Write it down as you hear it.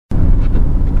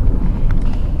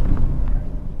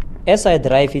As I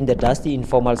drive in the dusty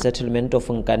informal settlement of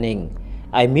Nkaneng,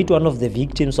 I meet one of the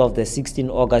victims of the 16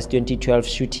 August 2012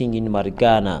 shooting in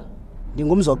Marikana.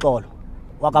 Mzoxolo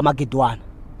Magidiwana,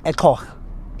 eXhosa.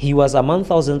 He was among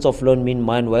thousands of Lonmin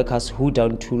mine workers who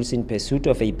downed tools in pursuit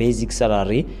of a basic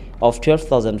salary of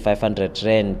 12,500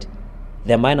 rand.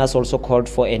 The miners also called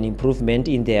for an improvement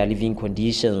in their living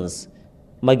conditions.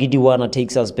 Magidiwana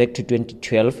takes us back to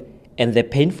 2012 and the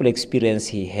painful experience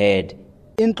he had.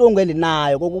 I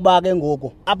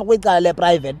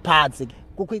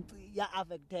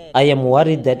am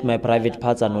worried that my private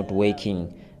parts are not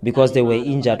working because they were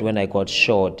injured when I got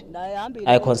shot.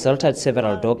 I consulted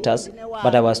several doctors,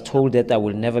 but I was told that I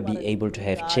will never be able to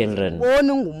have children.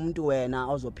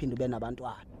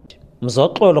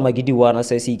 Mzoxolo Magidiwana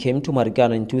says he came to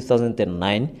Marikana in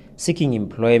 2009 seeking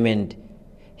employment.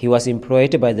 He was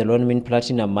employed by the Lonmin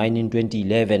platinum mine in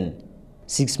 2011.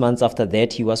 6 months after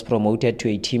that, he was promoted to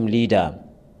a team leader.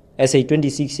 As a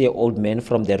 26-year-old man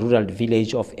from the rural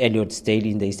village of Elliottsdale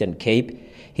in the Eastern Cape,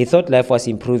 he thought life was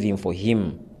improving for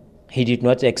him. He did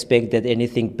not expect that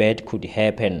anything bad could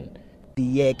happen.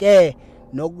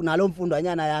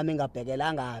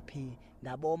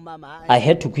 I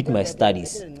had to quit my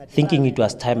studies, thinking it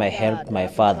was time I helped my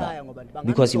father,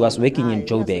 because he was working in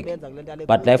Joburg,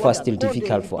 but life was still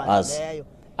difficult for us.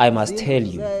 I must tell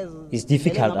you, it's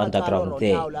difficult underground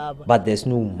there, but there's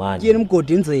no money.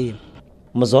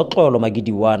 Mzoxolo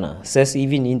Magidiwana says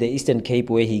even in the Eastern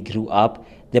Cape where he grew up,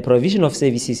 the provision of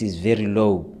services is very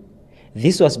low.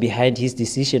 This was behind his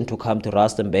decision to come to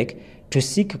Rustenburg to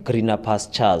seek greener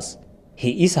pastures.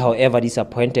 He is, however,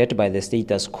 disappointed by the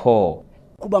status quo.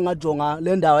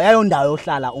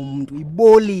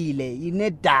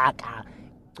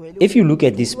 If you look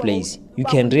at this place, you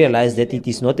can realize that it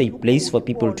is not a place for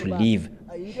people to live.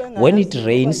 When it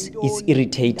rains, it's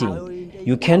irritating.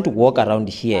 You can't walk around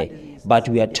here, but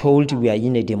we are told we are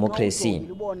in a democracy.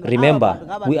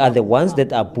 Remember, we are the ones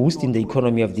that are boosting the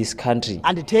economy of this country.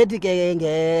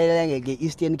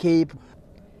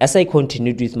 As I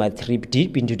continued with my trip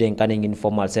deep into the Nkaneng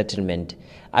informal settlement,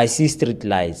 I see street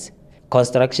lights,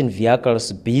 construction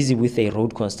vehicles busy with a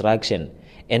road construction,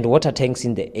 and water tanks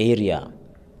in the area.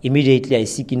 Immediately, I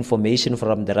seek information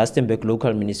from the Rustenburg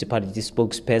local municipality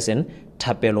spokesperson,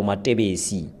 Thapelo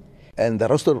Matebesi. And the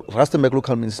Rustenburg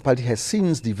local municipality has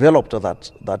since developed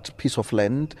that piece of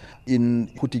land in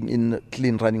putting in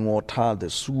clean running water, the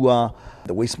sewer,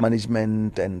 the waste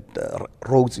management and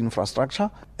roads infrastructure.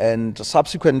 And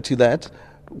subsequent to that,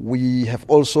 we have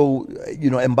also,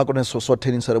 embarked on a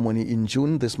sword-turning ceremony in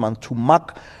June this month to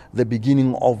mark the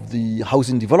beginning of the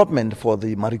housing development for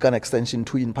the Marikana Extension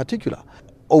 2 in particular.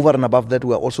 Over and above that,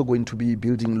 we are also going to be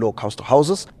building low-cost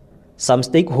houses. Some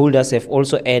stakeholders have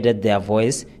also added their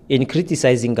voice in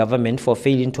criticizing government for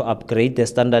failing to upgrade the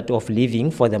standard of living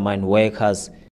for the mine workers.